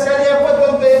atas sekali apa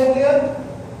tuan-tuan yang mulia?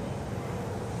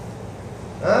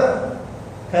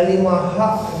 Kalimah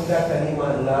hak adalah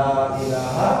kalimah la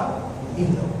ilaha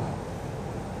illallah.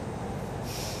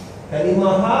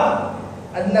 Kalimah hak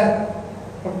adalah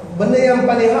benda yang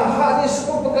paling hak ni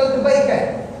semua perkara kebaikan.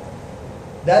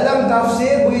 Dalam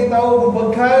tafsir beritahu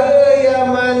perkara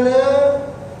yang mana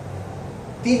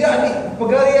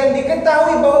perkara yang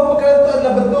diketahui bahawa perkara itu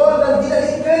adalah betul dan tidak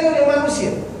diingkari oleh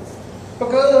manusia.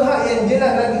 Perkara hak yang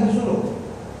jelas lagi bersuluh,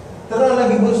 terang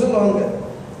lagi bersuluh enggak.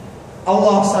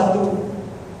 Allah satu,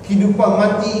 kehidupan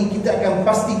mati,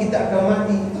 pasti kita akan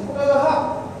mati. Itu perkara hak.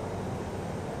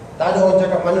 Tak ada orang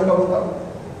cakap mana kamu tahu.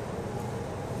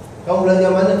 Kamu belajar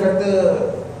mana kata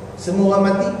semua orang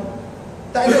mati?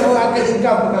 Tak ada orang akan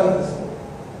ingkar perkara tersebut.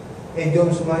 Jom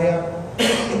sembahyang.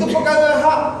 Itu perkara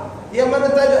hak yang mana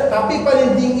tak ada. Tapi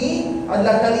paling tinggi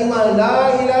adalah kalimah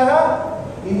la ilaha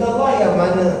illallah, yang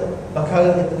mana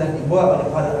perkara yang telah dibuat oleh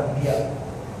para anbiya,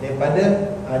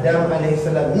 daripada Adam AS,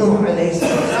 Nuh AS,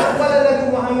 sampai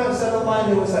Nabi Muhammad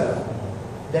SAW,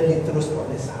 dan diteruskan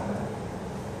oleh sahabat.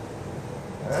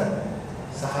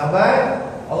 Sahabat,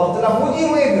 Allah telah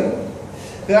puji mereka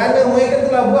kerana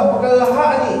mereka telah buat perkara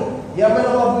hak ni, yang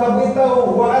mana Allah telah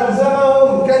beritahu wa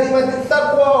alzamahum kalimat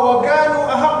taqwa wa kanu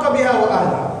ahaqqa biha wa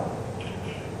ahliha.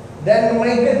 Dan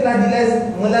mereka telah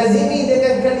melazimi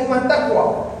dengan kalimah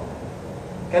takwa.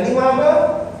 Kalimah apa?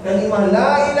 Kalimah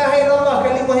la ilaha illallah,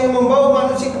 kalimah yang membawa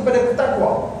manusia kepada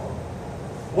ketakwa.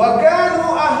 Wa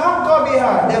kanu ahaqqa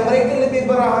biha, dan mereka lebih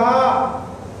berhak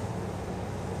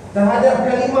terhadap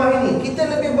kalimah ini. Kita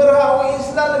lebih berhak, orang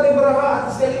Islam lebih berhak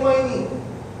atas kalimah ini.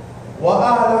 Wa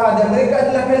ahliha, dan mereka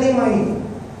adalah kalimah ini.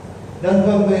 Dan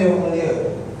tuan-tuan yang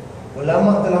mulia,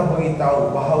 ulama telah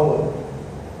beritahu bahawa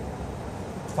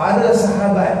para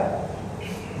sahabat,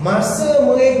 masa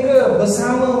mereka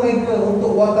bersama mereka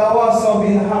untuk watawasau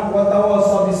bil haq,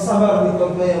 watawasau bis sabar ni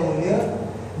tuan-tuan yang mulia,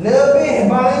 lebih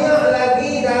banyak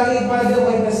lagi daripada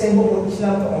mereka sibuk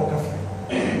Islam ke orang kafir.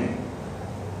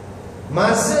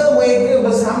 Masa mereka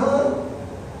bersama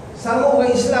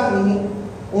orang Islam ini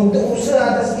untuk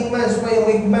usaha atas iman supaya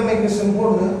iman mereka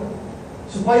sempurna,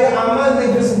 supaya amal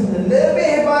mereka sempurna,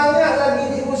 lebih banyak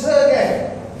lagi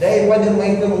diusahakan daripada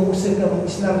mereka mengusahakan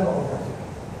Islam ke orang kafir.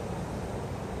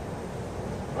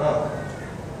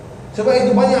 Sebab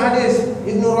itu banyak hadis.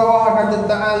 Ibn Rawah kata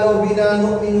ta'alu bina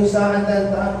nu'minu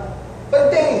sa'atan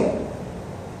penting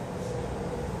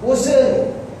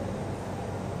usaha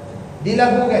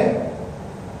dilakukan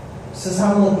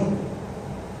sesama kita.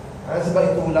 Sebab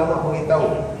itu ulama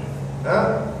beritahu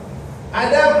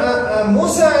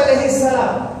Musa alaihi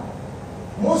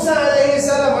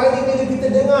salam, hari ini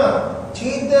kita dengar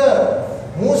cerita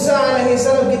Musa alaihi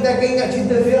salam, kita akan ingat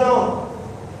cerita Firaun.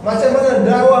 Macam mana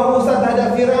dakwah Musa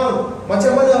terhadap Firaun,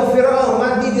 macam mana Firaun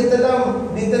mati di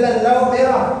telan Laut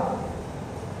Merah.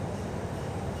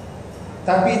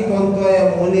 Tapi tuan-tuan yang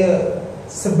mulia,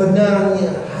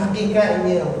 sebenarnya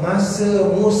hakikatnya masa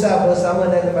Musa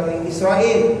bersama dengan Bani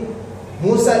Israel,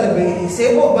 Musa lebih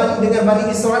sibuk dengan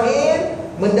Bani Israel,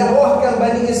 mendakwahkan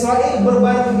Bani Israel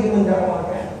berbanding dia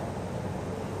mendakwahkan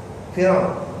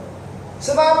Firaun.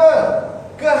 Sebab apa?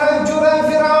 Kehancuran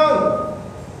Firaun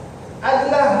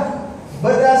adalah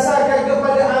berdasarkan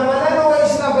kepada amalan orang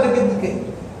Islam pada ketika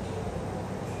itu.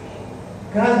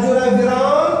 Kehancuran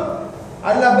Firaun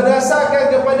adalah berdasarkan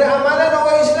kepada amalan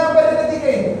orang Islam pada ketika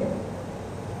itu.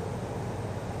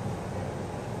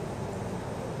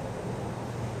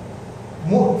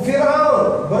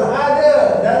 Firaun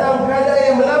berada dalam keadaan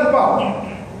yang melampau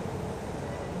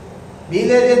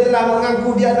bila dia telah mengaku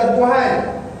dia adalah Tuhan.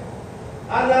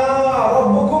 Ana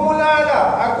rabbukumul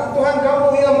a'la, aku Tuhan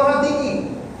kamu yang maha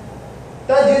tinggi.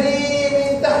 Tajri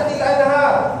min tahtil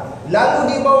anhar, lalu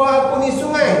di bawah aku ni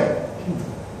sungai,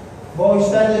 bawah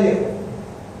istana dia.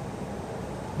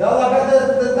 Dan Allah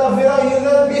kata tentang Firaun,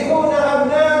 yudzabihuna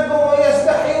abnaakum wa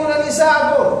yastahyuna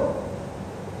nisaakum.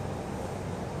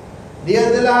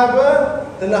 Dia telah apa?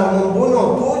 Telah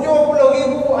membunuh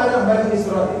 70,000 anak Bani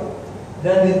Israel,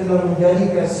 dan dia telah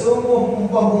menjadikan semua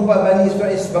perempuan-perempuan Bani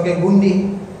Israel sebagai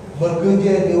gundik,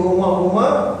 bekerja di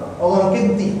rumah-rumah orang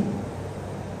Kipti,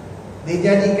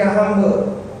 dijadikan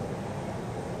hamba.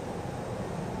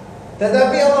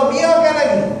 Tetapi Allah biarkan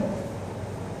lagi.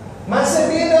 Masa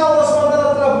bila Allah SWT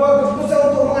telah buat keputusan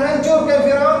untuk menghancurkan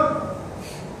Firaun?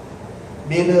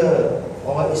 Bila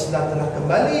orang Islam telah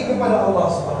kembali kepada Allah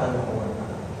SWT.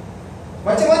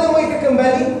 Macam mana mereka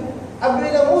kembali?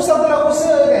 Apabila Musa telah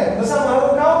usahakan bersama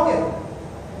Harun kaumnya,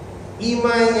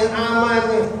 imannya,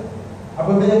 amannya,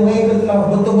 apabila mereka telah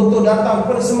betul-betul datang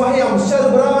kepada sembahyang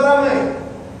secara beramai-ramai,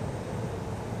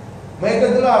 mereka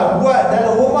telah buat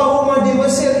dalam rumah-rumah di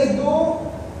Mesir itu,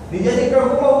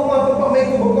 dijadikan rumah-rumah tempat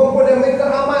mereka berkumpul dan mereka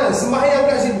amal sembahyang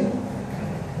kat situ,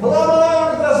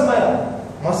 beramai-ramai telah sembahyang.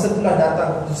 Masa telah datang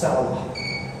keputusan Allah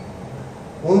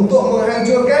untuk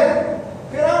menghancurkan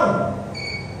Firaun.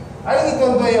 Hari ini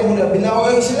tuan-tuan yang mulia, bila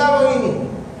orang Islam hari ini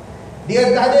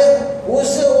dia tak ada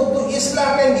usaha untuk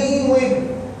islahkan diri mereka,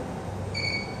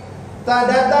 tak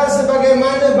datang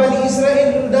sebagaimana Bani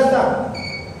Israel dulu datang.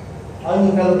 Hari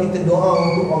ini kalau kita doa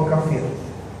untuk orang kafir,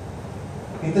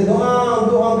 kita doa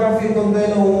untuk orang kafir,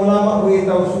 tuan-tuan, ulama boleh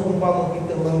tahu seumpama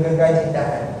kita menggaji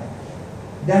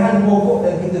dahan pokok,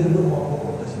 dan kita duduk bawah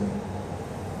pokok tersebut.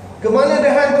 Kemana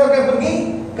dahan tu akan pergi?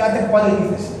 Ke atas kepala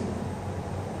kita sendiri.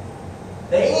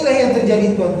 Dan inilah yang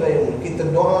terjadi, tuan-tuan. Kita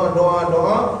doa,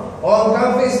 orang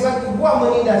kafir semakin kuat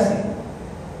menindas kita.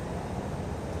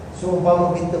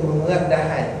 Seumpama kita mengerat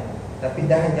dahan,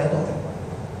 tapi dahan jatuh tepat.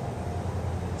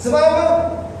 Sebab apa?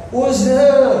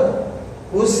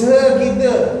 Usaha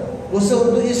kita, usaha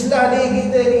untuk islah diri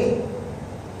kita ni,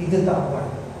 kita tak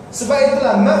buat. Sebab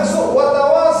itulah maksud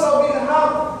watawasau bil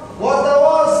haq,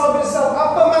 watawasau bis sabr.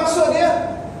 Apa maksud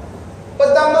dia?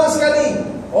 Pertama sekali,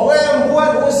 orang yang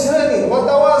buat usaha ni,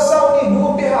 watawasau ni dua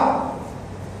pihak.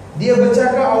 Dia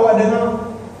bercakap, awak dengar.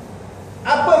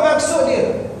 Apa maksud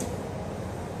dia?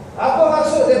 Apa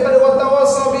maksud daripada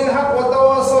watawasau bil haq,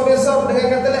 watawasau bis sabr? Dengan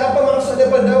kata lain, apa maksud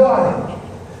daripada dakwah ni?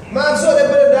 Maksud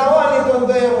daripada dakwah ni,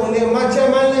 tuan-tuan yang mulia, macam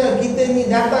mana kita ni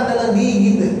datang dalam diri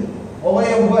kita. Orang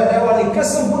yang buat dakwah ni,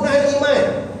 kesempurnaan iman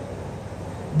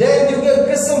dan juga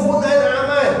kesempurnaan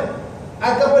amal.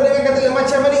 Ataupun dengan kata lain,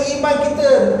 macam mana iman kita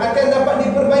akan dapat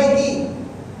diperbaiki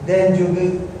dan juga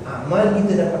amal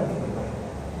kita dapat diperbaiki.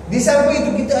 Di samping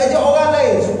itu, kita ajak orang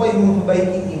lain supaya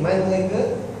memperbaiki iman mereka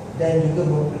dan juga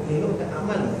memperelokkan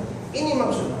amal mereka. Ini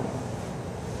maksud.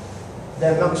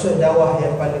 Dan maksud dakwah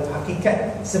yang paling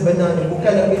hakikat sebenarnya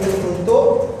bukanlah itu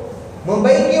untuk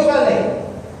membaiki orang lain,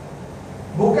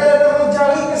 bukanlah nak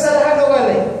mencari kesalahan orang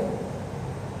lain.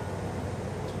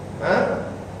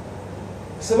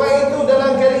 Sebab itu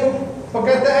dalam kalim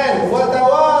perkataan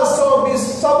watawasau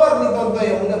bis sabr ni, tuan-tuan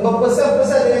yang mulia,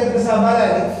 berpesan-pesan dengan kesabaran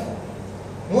ni,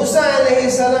 Musa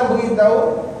alaihissalam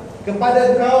beritahu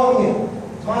kepada kaumnya,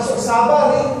 masuk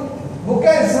sabar ni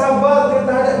bukan sabar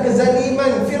terhadap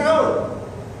kezaliman Firaun,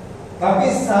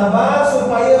 tapi sabar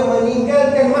supaya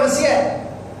meninggalkan maksiat.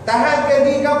 Tahankan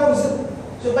diri kamu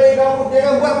supaya kamu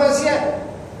jangan buat maksiat.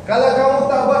 Kalau kamu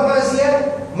tak buat maksiat,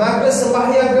 maka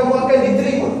sembahyang kamu akan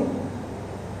diterima.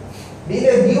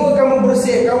 Bila jiwa kamu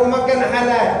bersih, kamu makan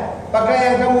halal,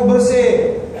 pakaian kamu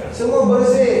bersih, semua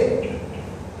bersih,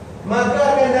 maka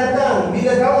akan datang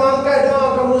bila kamu angkat doa,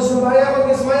 kamu sembahyang,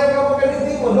 maka sembahyang kamu akan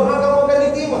diterima, doa kamu akan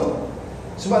diterima.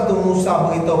 Sebab tu Musa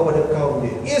beritahu pada kaum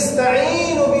dia,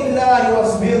 ista'inu billahi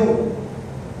wasbiru,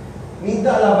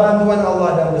 mintalah bantuan Allah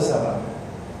dan bersabar.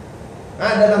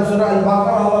 Dalam surah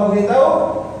Al-Baqarah Allah beritahu,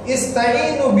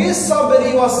 ista'inu bis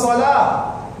sabri was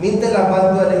salah, mintalah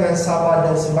bantuan dengan sabar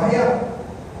dan sembahyang.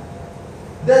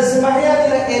 Dan sembahyang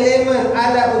adalah elemen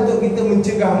alat untuk kita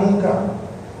mencegah munkar.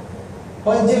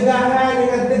 Pencegahan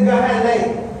dengan tegahan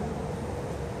lain.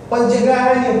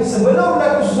 Pencegahan ni sebelum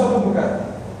berlaku sesuatu perkara,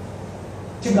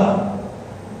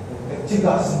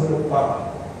 cegah sebelum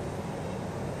parah.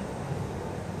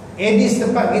 Edis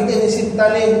tempat kita ni, si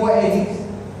taling buat edis,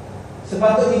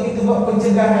 sepatutnya kita buat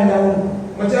pencegahan dahulu.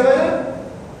 Macam mana?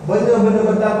 Benda-benda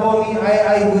bertakur ni,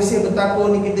 air bersih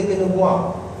bertakur ni kita kena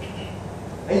buang.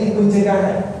 Ini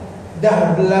pencegahan.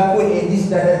 Dah berlaku edis,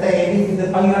 dah datang edis,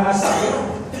 kita panggil asap ya?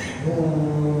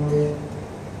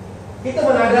 Kita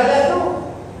mana ada alat tu?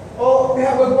 Oh,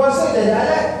 pihak berkuasa dah ada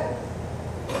alat.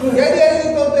 Jadi hari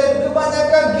ni, tuan-tuan,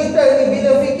 kebanyakan kita ni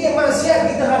bila fikir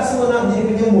maksiat, kita harus semua nak jadi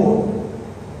penyembuh.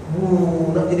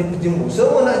 Nak jadi penyembuh,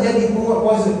 semua nak jadi penguat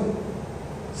puasa,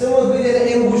 semua kerja nak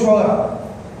ambush orang.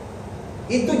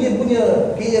 Itu dia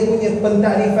punya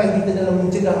pentarifan kita dalam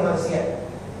mencegah maksiat.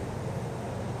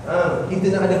 Kita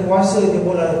nak ada kuasa je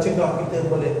boleh cegah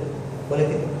kita, boleh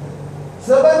kita.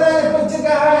 Sebenarnya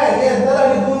pencegahan yang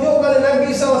telah ditunjukkan oleh Nabi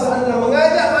SAW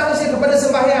mengajak manusia kepada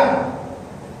sembahyang,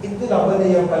 itulah benda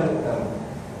yang paling utama.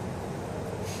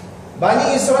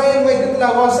 Bani Israel mereka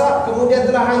telah rosak, kemudian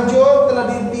telah hancur, telah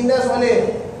ditindas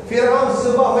oleh Firaun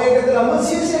sebab mereka telah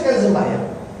mensia-siakan sembahyang.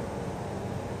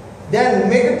 Dan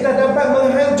mereka telah dapat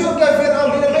menghancurkan Firaun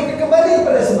bila mereka kembali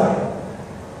kepada sembahyang.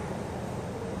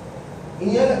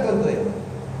 Ini adalah tuan-tuan.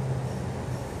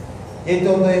 Jadi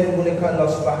tuan-tuan yang dimuliakan Allah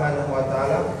Subhanahu Wa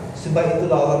Taala, sebab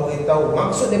itulah Allah beritahu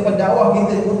maksud daripada dakwah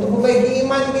kita untuk memperbaiki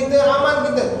iman kita, amal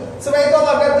kita. Sebab itu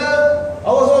Allah kata,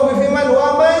 Allah SWT berfirman,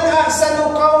 "Wa man ahsanu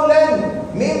qawlan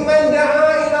mimman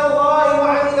da'a ila Allah wa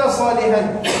 'amila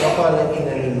salihan wa qala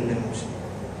innani minal muslimin."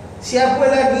 Siapa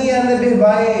lagi yang lebih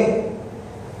baik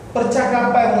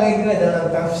percakapan mereka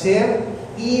dalam tafsir,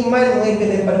 iman mereka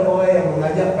daripada orang yang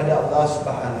mengajak pada Allah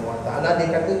Subhanahu Wa Taala. Dia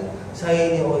kata,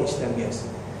 saya ni orang Islam biasa.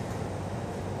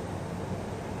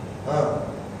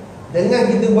 Dengan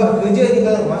kita buat kerja ni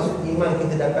kan, maksud iman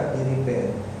kita dapat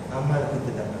di-repair, amal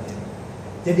kita dapat di-repair.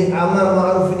 Jadi amal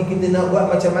ma'ruf ni kita nak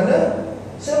buat macam mana?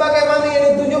 Sebagaimana yang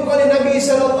ditunjukkan oleh Nabi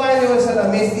SAW.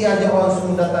 Mesti ajak orang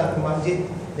semua datang ke masjid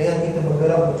dengan kita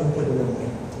bergerak berjumpa dengan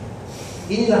mereka.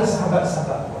 Inilah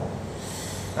sahabat-sahabat.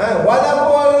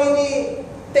 Walaupun hari ini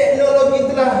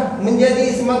teknologi telah menjadi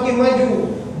semakin maju,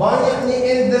 banyaknya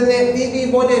internet,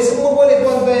 TV boleh, semua boleh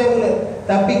tuan-tuan yang mulia,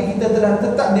 tapi kita telah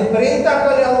tetap diperintahkan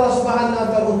oleh Allah Subhanahu Wa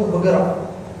Taala untuk bergerak.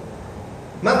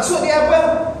 Maksud dia apa?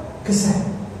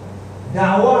 Kesan.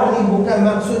 Dakwah ni bukan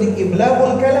maksud di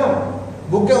iblagul kalam,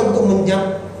 bukan untuk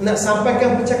nak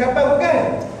sampaikan percakapan, bukan.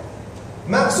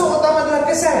 Maksud utama adalah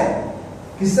kesan.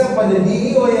 Kesan pada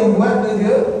diri orang yang buat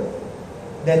kerja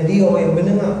dan dia orang yang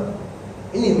mendengar.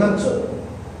 Ini maksud.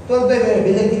 Tuan-tuan,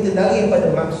 bila kita lari pada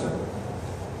maksud,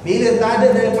 bila tak ada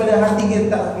daripada hati kita,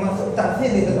 tak maksud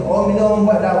taksir dia kata, orang bila orang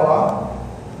buat dakwah,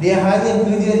 dia hanya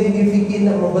kerja dia fikir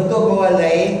nak membetulkan orang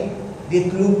lain,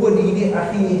 dia terlupa diri dia,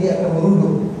 akhirnya dia akan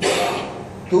meruduk.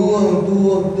 Turun.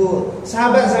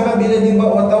 Sahabat-sahabat bila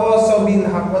dibuat watawassaw bil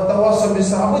haq, watawassaw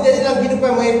bis sabr, apa jadi dalam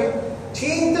kehidupan mereka?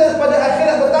 Cinta pada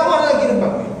akhirat bertambah dalam kehidupan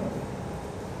mereka.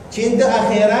 Cinta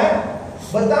akhirat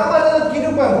bertambah dalam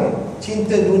kehidupan mereka.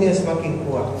 Cinta dunia semakin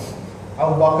kuat.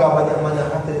 Abu Bakar banyak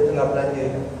mana harta dia telah belanja.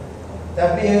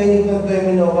 Tapi hari ini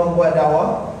tuan-tuan bila orang buat dakwah,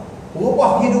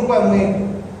 ubah kehidupan mereka.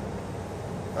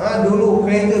 Dulu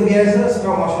kereta biasa,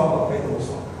 sekarang Masya Allah kereta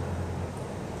besar.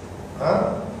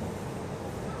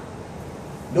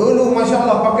 Dulu Masya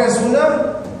Allah pakai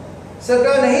sunnah,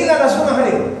 sekarang hilanglah sunnah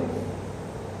dia.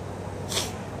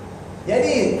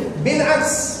 Jadi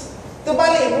bil'aks,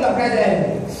 terbalik pula keadaan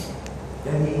ni.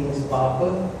 Jadi ini sebab apa?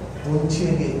 Punca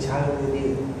dia, cara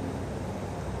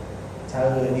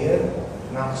dia,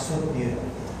 maksud dia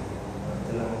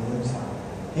telah merusak.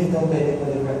 Dia tuan-tuan dia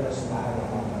mendengarkan Subhanahu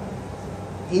Wa Taala.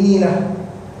 Inilah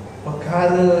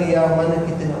perkara yang mana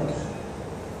kita nak.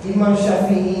 Imam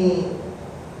Syafi'i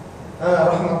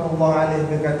rahmatullah alaih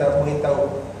berkata,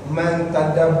 beritahu, man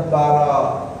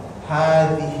tadabbara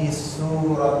hadhihi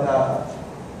surata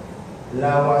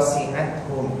la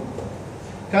wasi'atkum.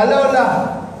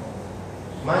 Kalaulah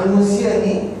manusia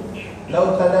ni,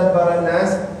 lau tadabbara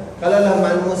nas, kalaulah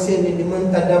manusia ni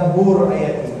mentadabbur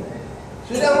ayat ini,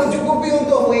 sudah mencukupi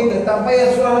untuk mereka, tak payah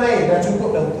surah lain, dah cukup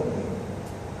dah untuk mereka,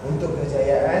 untuk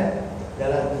kejayaan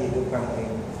dalam kehidupan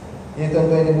mereka. Jadi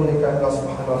tuan-tuan yang dimuliakan Allah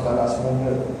Subhanahu Wa Taala,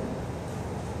 semoga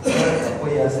apa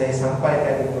yang saya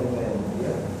sampaikan itu tuan-tuan,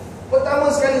 ya, pertama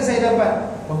sekali saya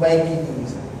dapat perbaiki diri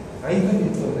saya. Itu dia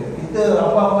tuan-tuan. Kita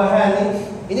apa-apa hal ni,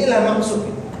 inilah maksud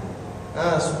kita.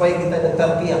 Supaya kita ada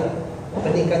tarbiyah,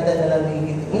 peningkatan dalam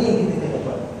diri kita. Ini kita kena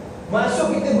buat. Maksud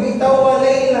kita beritahu orang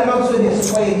lain lah maksudnya,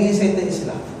 supaya diri saya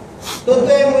terislah.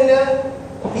 Tuan-tuan yang mulia,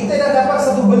 kita dah dapat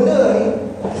satu benda ni,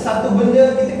 satu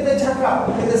benda kita kena cakap,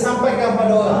 kita sampaikan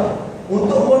pada orang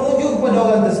untuk menuju kepada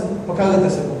orang perkara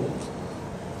tersebut.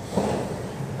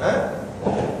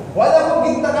 Walaupun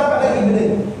kita tak dapat lagi benda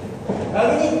ni.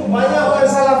 Hari ni banyak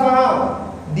orang salah faham.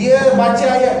 Dia baca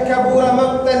ayat kabura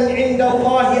maqtan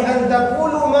indallahi an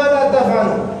taqulu ma la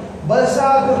taf'alu.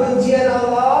 Besar kebencian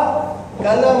Allah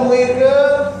kalau mereka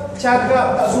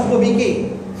cakap tak suka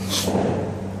fikir.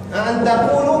 An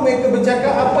taqulu, mereka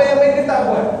bercakap apa yang mereka tak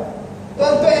buat.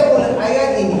 Tuan-tuan yang mulia, ayat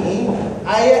ini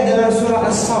ayat dalam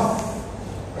surah As-Saff.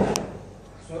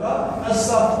 Surah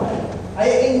As-Saff.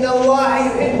 Ayat innallaha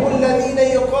yuhibbul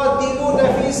ladzina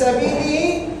yuqatiluna fi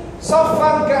sabilihi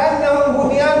saffan ka'annahum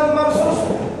bunyanun marsus.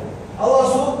 Allah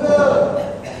suka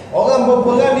orang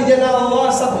berperang di jalan Allah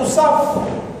satu saf,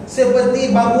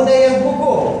 seperti bangunan yang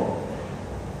kukuh.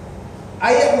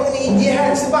 Ayat mengenai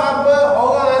jihad sebab apa?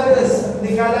 Orang ada di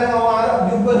kalangan orang Arab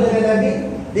jumpa dengan Nabi,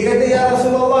 dia kata, ya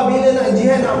Rasulullah, bila nak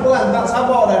jihad, nak perang, tak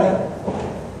sabar dah ni.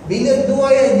 Bila tu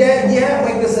ayat jihad,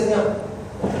 mereka senyap,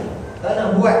 tak nak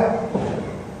buat.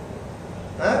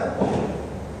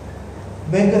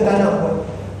 Mereka tak nak buat.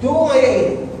 Turun ayat ini.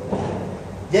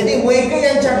 Jadi mereka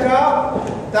yang cakap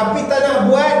tapi tak nak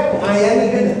buat, yang ni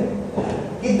kena.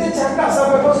 Kita cakap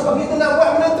sampai kau sebab kita nak buat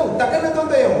benda tu, tak kena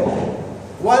tuan-tuan yang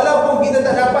walaupun kita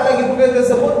tak dapat lagi perkara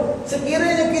tersebut,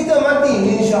 sekiranya kita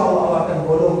mati, insya-Allah Allah akan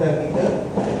golongkan kita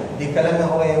di kalangan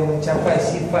orang yang mencapai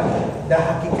sifat dan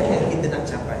hakikat yang kita nak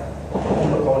capai.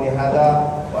 Qul qawli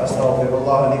hadza wa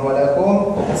astaghfirullah li wa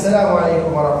lakum. Assalamualaikum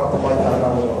warahmatullahi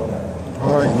wabarakatuh.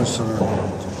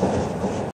 Waalaikumsalam.